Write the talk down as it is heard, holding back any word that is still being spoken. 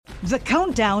The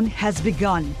countdown has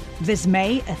begun. This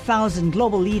May, 1,000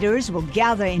 global leaders will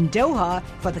gather in Doha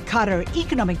for the Qatar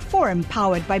Economic Forum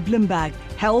powered by Bloomberg,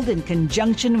 held in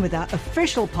conjunction with our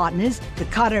official partners, the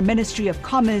Qatar Ministry of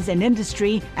Commerce and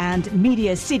Industry and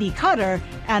Media City Qatar,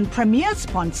 and premier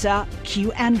sponsor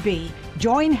QNB.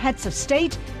 Join heads of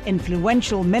state,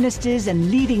 influential ministers,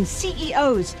 and leading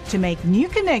CEOs to make new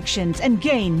connections and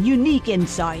gain unique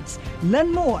insights.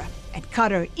 Learn more at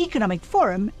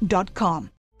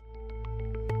QatarEconomicForum.com.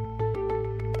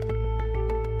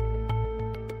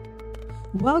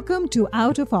 Welcome to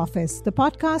Out of Office, the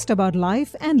podcast about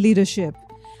life and leadership.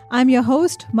 I'm your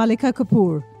host, Malika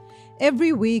Kapoor.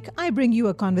 Every week, I bring you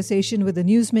a conversation with a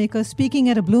newsmaker speaking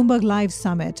at a Bloomberg Live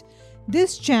Summit.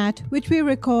 This chat, which we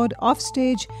record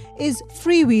offstage, is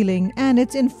freewheeling and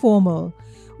it's informal.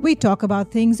 We talk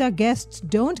about things our guests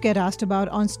don't get asked about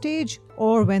on stage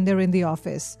or when they're in the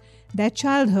office. Their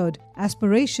childhood,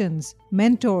 aspirations,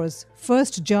 mentors,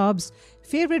 first jobs,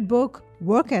 favorite book,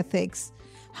 work ethics,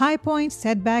 high points,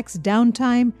 setbacks,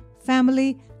 downtime,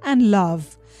 family, and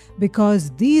love.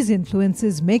 Because these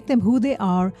influences make them who they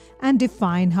are and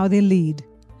define how they lead.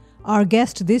 Our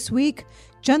guest this week,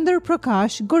 Chandra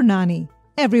Prakash Gurnani.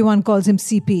 Everyone calls him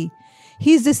CP.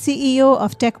 He's the CEO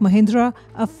of Tech Mahindra,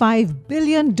 a $5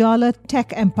 billion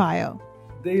tech empire.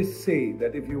 They say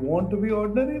that if you want to be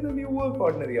ordinary, then you work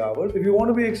ordinary hours. If you want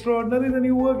to be extraordinary, then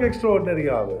you work extraordinary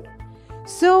hours.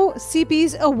 So,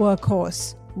 CP's a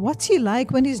workhorse. What's he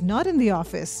like when he's not in the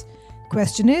office?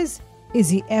 Question is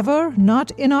he ever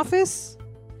not in office?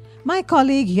 My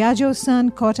colleague Yajo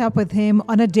Sun caught up with him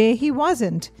on a day he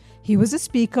wasn't. He was a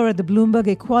speaker at the Bloomberg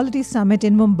Equality Summit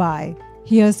in Mumbai.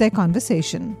 Here's their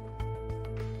conversation.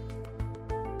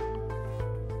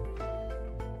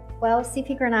 Well,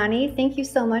 CP Gurnani, thank you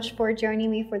so much for joining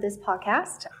me for this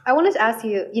podcast. I wanted to ask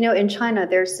you, in China,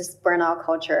 there's this burnout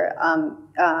culture.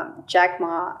 Jack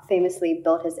Ma famously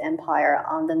built his empire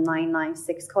on the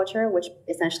 996 culture, which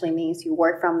essentially means you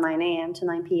work from 9 a.m. to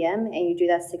 9 p.m. and you do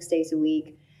that 6 days a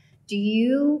week. Do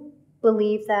you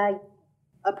believe that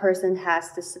a person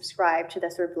has to subscribe to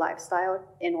that sort of lifestyle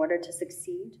in order to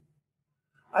succeed?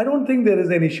 I don't think there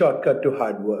is any shortcut to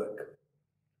hard work.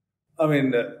 I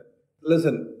mean,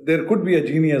 listen, there could be a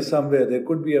genius somewhere, there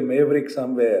could be a maverick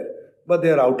somewhere, but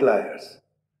they are outliers.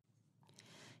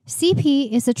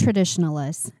 CP is a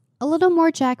traditionalist, a little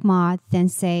more Jack Ma than,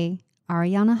 say,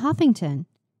 Arianna Huffington.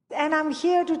 And I'm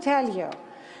here to tell you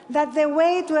that the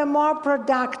way to a more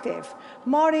productive,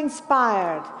 more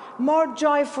inspired, more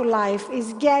joyful life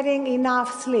is getting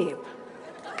enough sleep.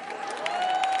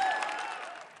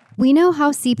 We know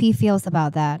how CP feels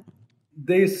about that.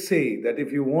 They say that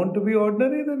if you want to be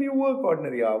ordinary, then you work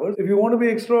ordinary hours. If you want to be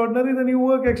extraordinary, then you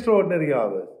work extraordinary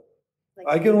hours.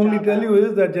 I can only tell you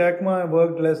is that Jack Ma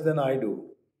worked less than I do.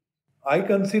 I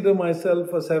consider myself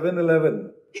a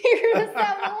 7-Eleven. You're a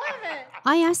 7-Eleven.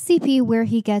 I asked CP where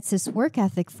he gets his work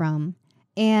ethic from,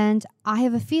 and I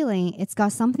have a feeling it's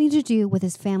got something to do with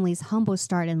his family's humble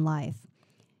start in life.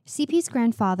 CP's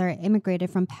grandfather immigrated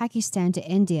from Pakistan to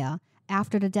India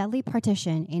after the deadly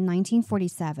partition in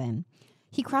 1947.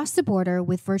 He crossed the border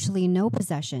with virtually no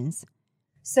possessions.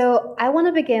 So I want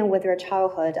to begin with your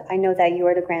childhood. I know that you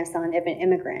are the grandson of an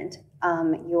immigrant.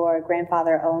 Your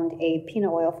grandfather owned a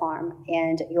peanut oil farm,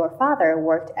 and your father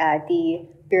worked at the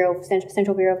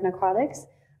Central Bureau of Narcotics.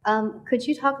 Could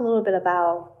you talk a little bit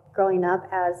about growing up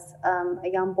as a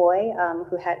young boy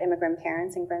who had immigrant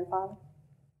parents and grandfather?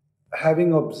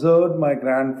 Having observed my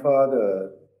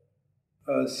grandfather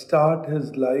start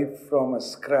his life from a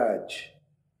scratch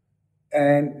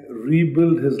and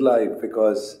rebuild his life,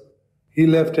 because he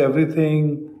left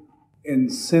everything in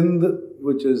Sindh,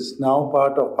 which is now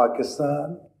part of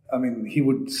Pakistan. I mean, he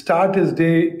would start his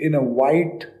day in a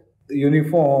white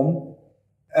uniform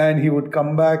and he would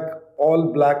come back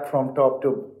all black from top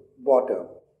to bottom.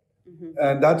 Mm-hmm.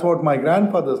 And that's what my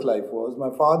grandfather's life was.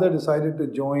 My father decided to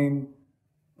join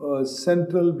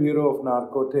Central Bureau of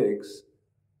Narcotics,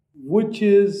 which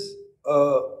is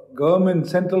a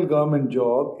central government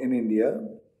job in India,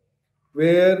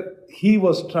 where he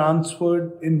was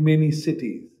transferred in many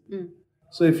cities. Mm.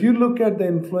 So if you look at the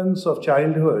influence of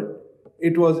childhood,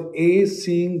 it was A,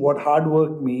 seeing what hard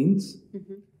work means,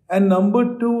 mm-hmm. and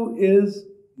number 2 is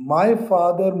my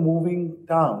father moving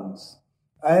towns.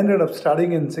 I ended up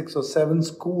studying in 6 or 7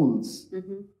 schools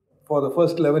mm-hmm. for the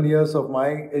first 11 years of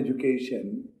my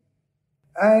education.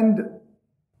 And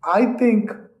I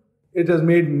think it has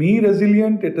made me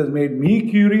resilient, it has made me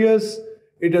curious,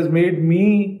 it has made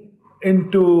me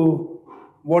into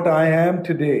what I am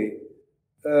today.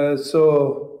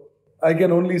 So I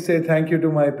can only say thank you to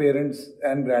my parents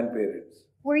and grandparents.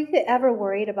 Were you ever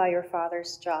worried about your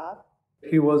father's job?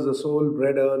 He was the sole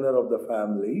bread earner of the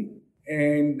family.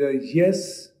 And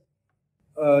yes,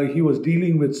 he was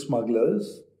dealing with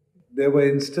smugglers. There were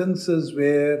instances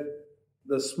where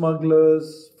the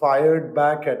smugglers fired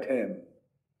back at him.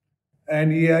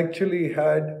 And he actually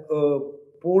had a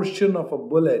portion of a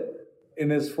bullet in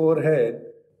his forehead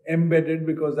embedded,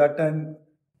 because that time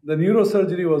the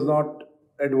neurosurgery was not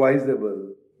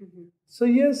advisable. Mm-hmm. So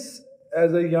yes,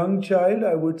 as a young child,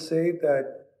 I would say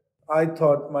that I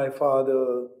thought my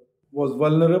father was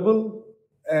vulnerable,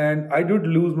 and I did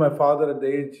lose my father at the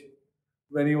age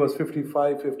when he was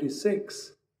 55,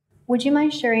 56. Would you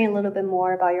mind sharing a little bit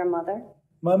more about your mother?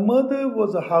 My mother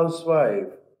was a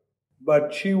housewife,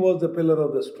 but she was the pillar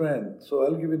of the strength. So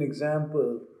I'll give you an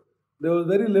example. There was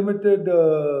very limited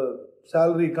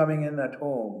salary coming in at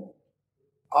home.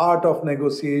 Art of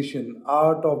negotiation,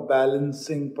 art of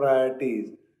balancing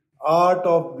priorities, art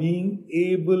of being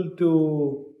able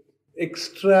to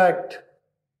extract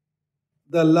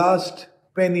the last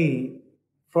penny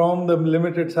from the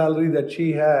limited salary that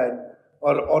she had,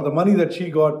 or the money that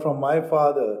she got from my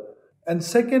father. And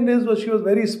second she was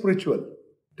very spiritual.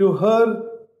 To her,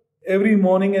 every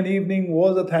morning and evening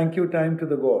was a thank you time to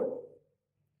the God.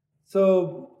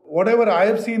 So whatever I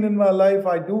have seen in my life,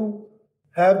 I do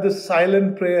have this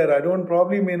silent prayer. I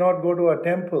may not go to a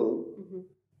temple,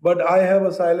 but I have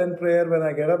a silent prayer when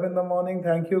I get up in the morning.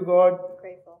 Thank you, God.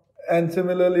 Grateful. And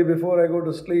similarly, before I go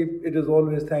to sleep, it is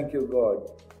always thank you, God.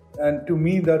 And to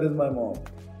me, that is my mom.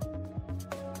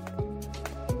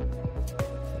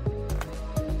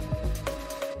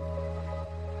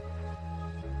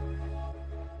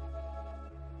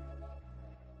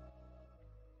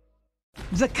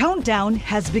 The countdown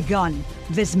has begun.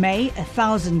 This May,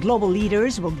 1,000 global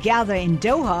leaders will gather in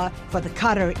Doha for the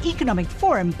Qatar Economic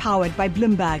Forum powered by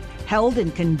Bloomberg, held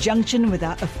in conjunction with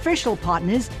our official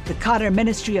partners, the Qatar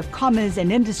Ministry of Commerce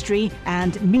and Industry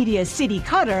and Media City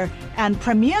Qatar, and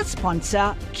premier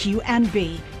sponsor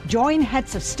QNB. Join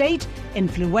heads of state,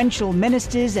 influential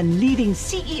ministers, and leading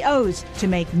CEOs to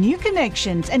make new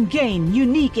connections and gain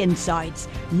unique insights.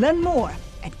 Learn more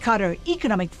at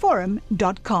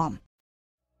QatarEconomicForum.com.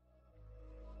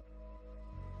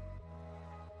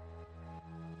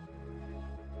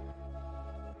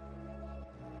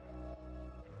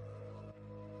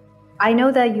 I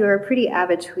know that you're a pretty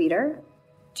avid tweeter.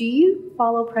 Do you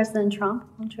follow President Trump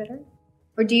on Twitter?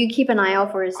 Or do you keep an eye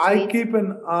out for his tweets? I keep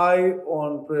an eye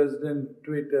on President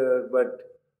Twitter,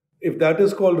 but if that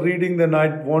is called reading, then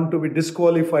I'd want to be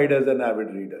disqualified as an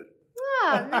avid reader.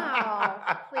 Oh, no,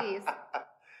 please.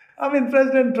 I mean,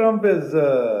 President Trump is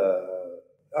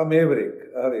a maverick.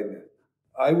 I mean,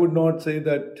 I would not say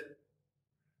that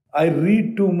I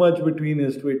read too much between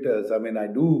his Twitters. I mean, I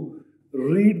do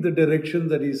read the direction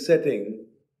that he's setting,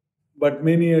 but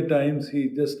many a times he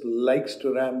just likes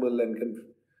to ramble and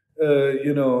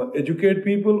educate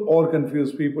people or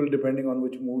confuse people depending on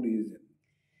which mood he's in.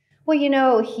 Well,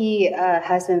 he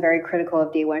has been very critical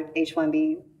of the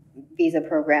H-1B visa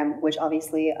program, which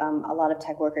obviously a lot of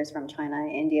tech workers from China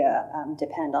and India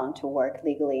depend on to work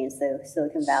legally in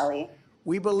Silicon Valley.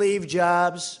 We believe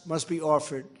jobs must be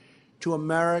offered to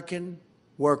American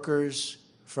workers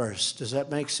first. Does that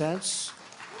make sense?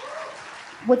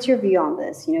 What's your view on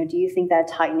this? Do you think that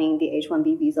tightening the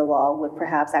H-1B visa law would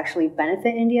perhaps actually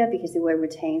benefit India because it would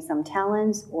retain some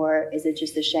talents, or is it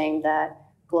just a shame that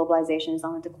globalization is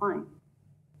on the decline?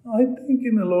 I think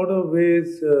in a lot of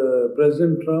ways,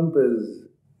 President Trump is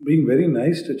being very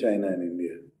nice to China and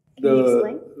India.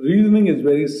 The reasoning is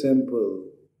very simple.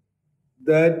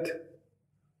 That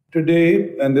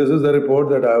today, and this is a report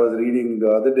that I was reading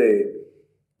the other day,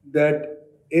 that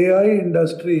AI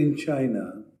industry in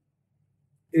China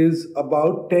is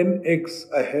about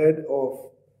 10x ahead of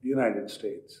the United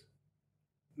States.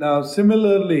 Now,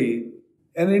 similarly,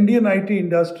 an Indian IT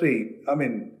industry,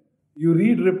 you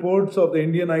read reports of the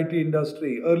Indian IT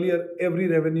industry. Earlier, every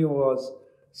revenue was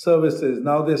services.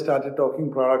 Now they started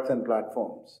talking products and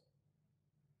platforms.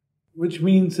 Which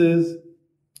means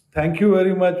thank you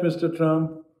very much, Mr.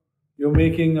 Trump. You're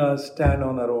making us stand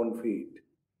on our own feet.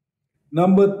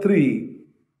 Number 3,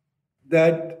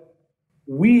 that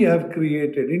we have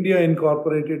created, India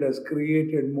Incorporated has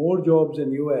created more jobs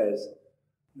in US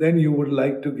than you would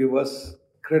like to give us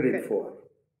credit for.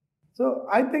 So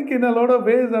I think in a lot of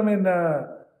ways,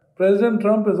 President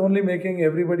Trump is only making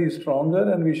everybody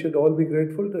stronger, and we should all be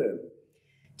grateful to him.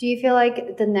 Do you feel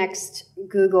like the next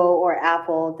Google or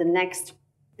Apple, the next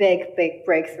big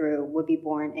breakthrough would be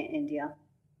born in India?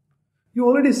 You've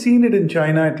already seen it in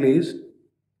China at least.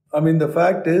 The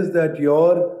fact is that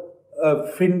your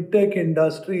fintech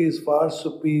industry is far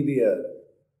superior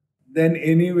than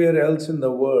anywhere else in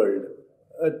the world.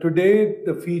 Today,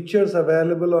 the features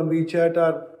available on WeChat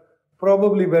are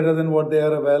probably better than what they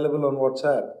are available on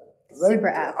WhatsApp. Right? Super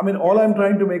app. I mean, all I'm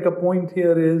trying to make a point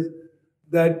here is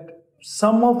that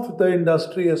some of the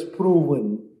industry has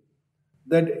proven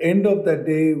that end of the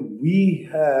day, we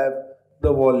have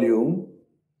the volume.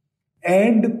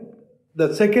 And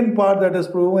the second part that is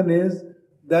proven is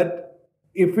that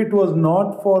if it was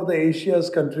not for the Asia's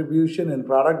contribution in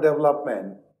product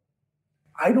development,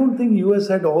 I don't think US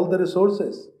had all the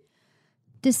resources.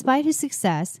 Despite his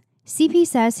success, CP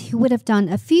says he would have done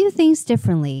a few things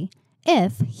differently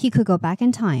if he could go back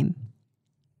in time.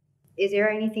 Is there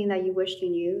anything that you wished you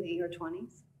knew in your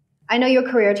 20s? I know your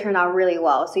career turned out really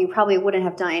well, so you probably wouldn't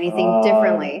have done anything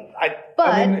differently.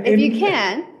 If you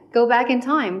can go back in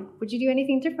time, would you do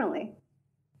anything differently?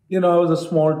 I was a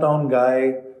small town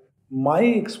guy. My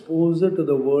exposure to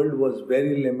the world was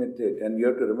very limited. And you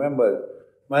have to remember,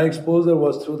 my exposure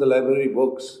was through the library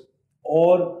books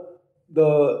or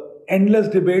the endless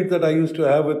debates that I used to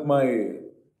have with my,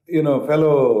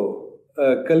 fellow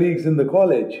colleagues in the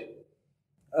college.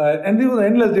 And these were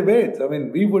endless debates. I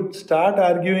mean, we would start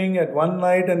arguing at one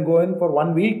night and go in for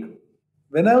 1 week.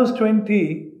 When I was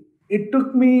 20, it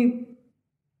took me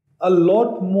a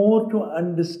lot more to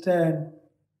understand,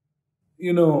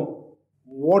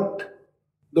 what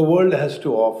the world has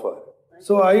to offer.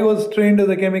 So I was trained as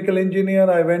a chemical engineer.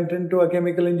 I went into a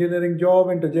chemical engineering job,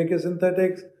 into JK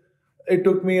Synthetics. It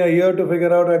took me a year to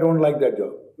figure out I don't like that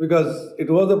job because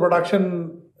it was a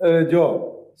production job.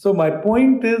 So my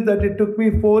point is that it took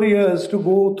me 4 years to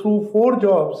go through 4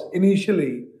 jobs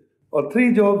initially or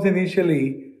 3 jobs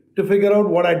initially to figure out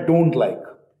what I don't like.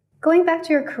 Going back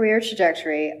to your career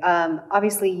trajectory,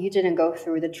 obviously you didn't go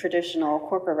through the traditional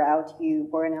corporate route. You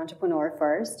were an entrepreneur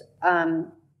first.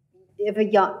 If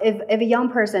a young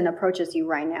person approaches you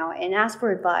right now and asks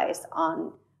for advice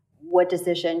on what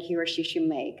decision he or she should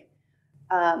make,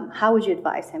 how would you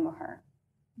advise him or her?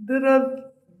 There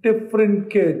are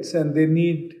different kids and they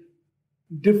need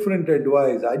different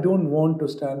advice. I don't want to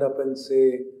stand up and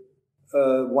say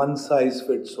one size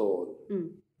fits all.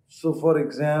 So for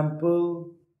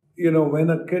example, when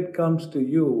a kid comes to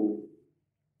you,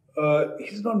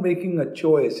 he's not making a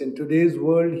choice. In today's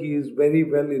world, he is very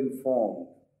well informed.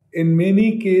 In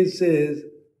many cases,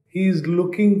 he is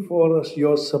looking for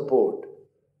your support.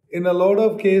 In a lot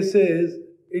of cases,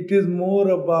 it is more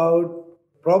about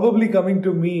probably coming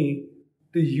to me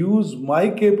to use my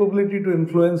capability to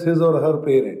influence his or her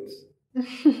parents.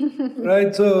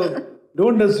 Right? So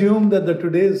don't assume that the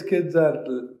today's kids are,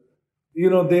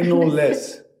 they know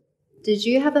less. Did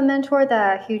you have a mentor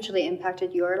that hugely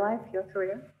impacted your life, your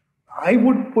career? I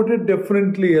would put it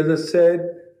differently. As I said,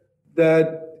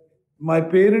 that my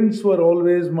parents were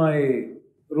always my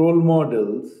role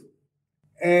models.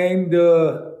 And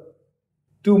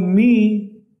to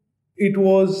me, it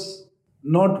was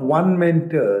not one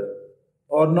mentor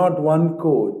or not one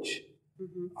coach.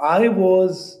 I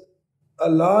was, a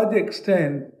large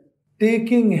extent,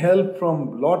 taking help from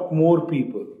a lot more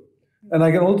people. And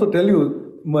I can also tell you,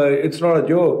 it's not a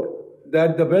joke,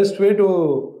 that the best way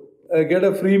to get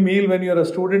a free meal when you're a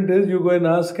student is you go and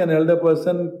ask an elder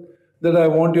person that I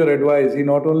want your advice. He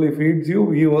not only feeds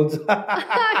you, he also... He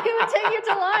would take you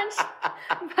to lunch.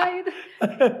 Buy you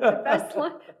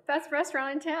the best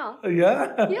restaurant in town.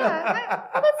 Yeah? Yeah.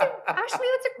 That's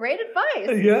a great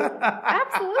advice. Yeah.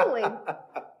 Absolutely.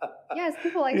 Yes,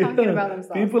 people like talking about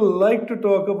themselves. People like to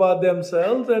talk about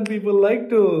themselves and people like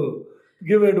to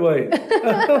give advice.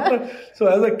 So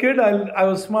as a kid, I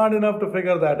was smart enough to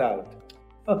figure that out.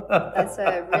 That's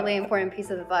a really important piece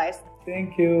of advice.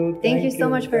 Thank you. Thank you so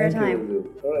much for your time.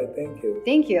 You. All right, thank you.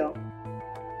 Thank you.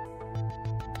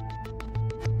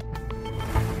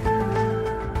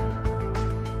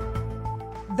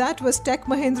 That was Tech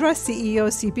Mahindra CEO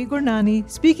CP Gurnani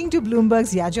speaking to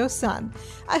Bloomberg's Yajo Sun.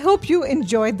 I hope you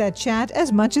enjoyed that chat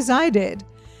as much as I did.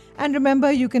 And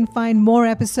remember, you can find more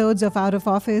episodes of Out of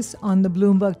Office on the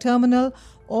Bloomberg Terminal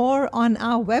or on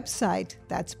our website.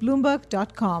 That's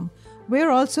Bloomberg.com.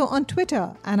 We're also on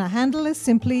Twitter, and our handle is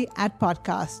simply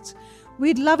 @podcasts.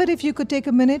 We'd love it if you could take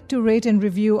a minute to rate and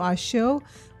review our show.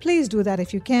 Please do that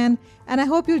if you can. And I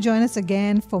hope you'll join us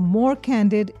again for more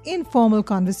candid, informal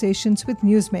conversations with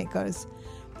newsmakers.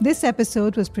 This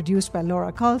episode was produced by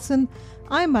Laura Carlson.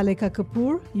 I'm Malika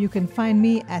Kapoor. You can find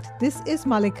me at This Is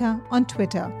Malika on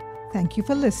Twitter. Thank you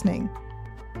for listening.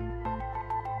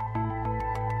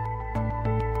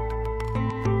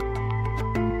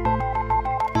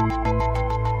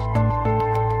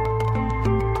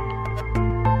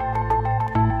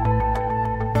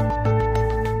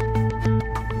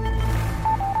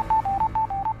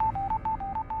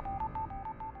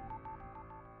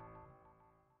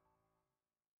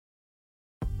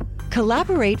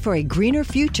 Collaborate for a greener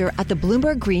future at the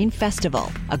Bloomberg Green Festival,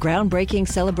 a groundbreaking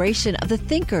celebration of the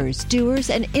thinkers, doers,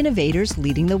 and innovators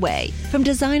leading the way. From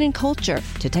design and culture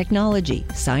to technology,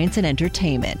 science, and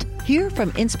entertainment. Hear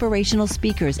from inspirational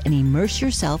speakers and immerse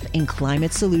yourself in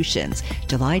climate solutions.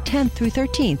 July 10th through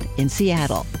 13th in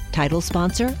Seattle. Title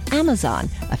sponsor, Amazon.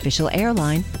 Official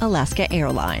airline, Alaska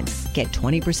Airlines. Get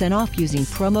 20% off using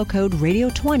promo code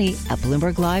radio20 at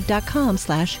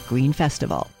BloombergLive.com/Green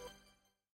Festival.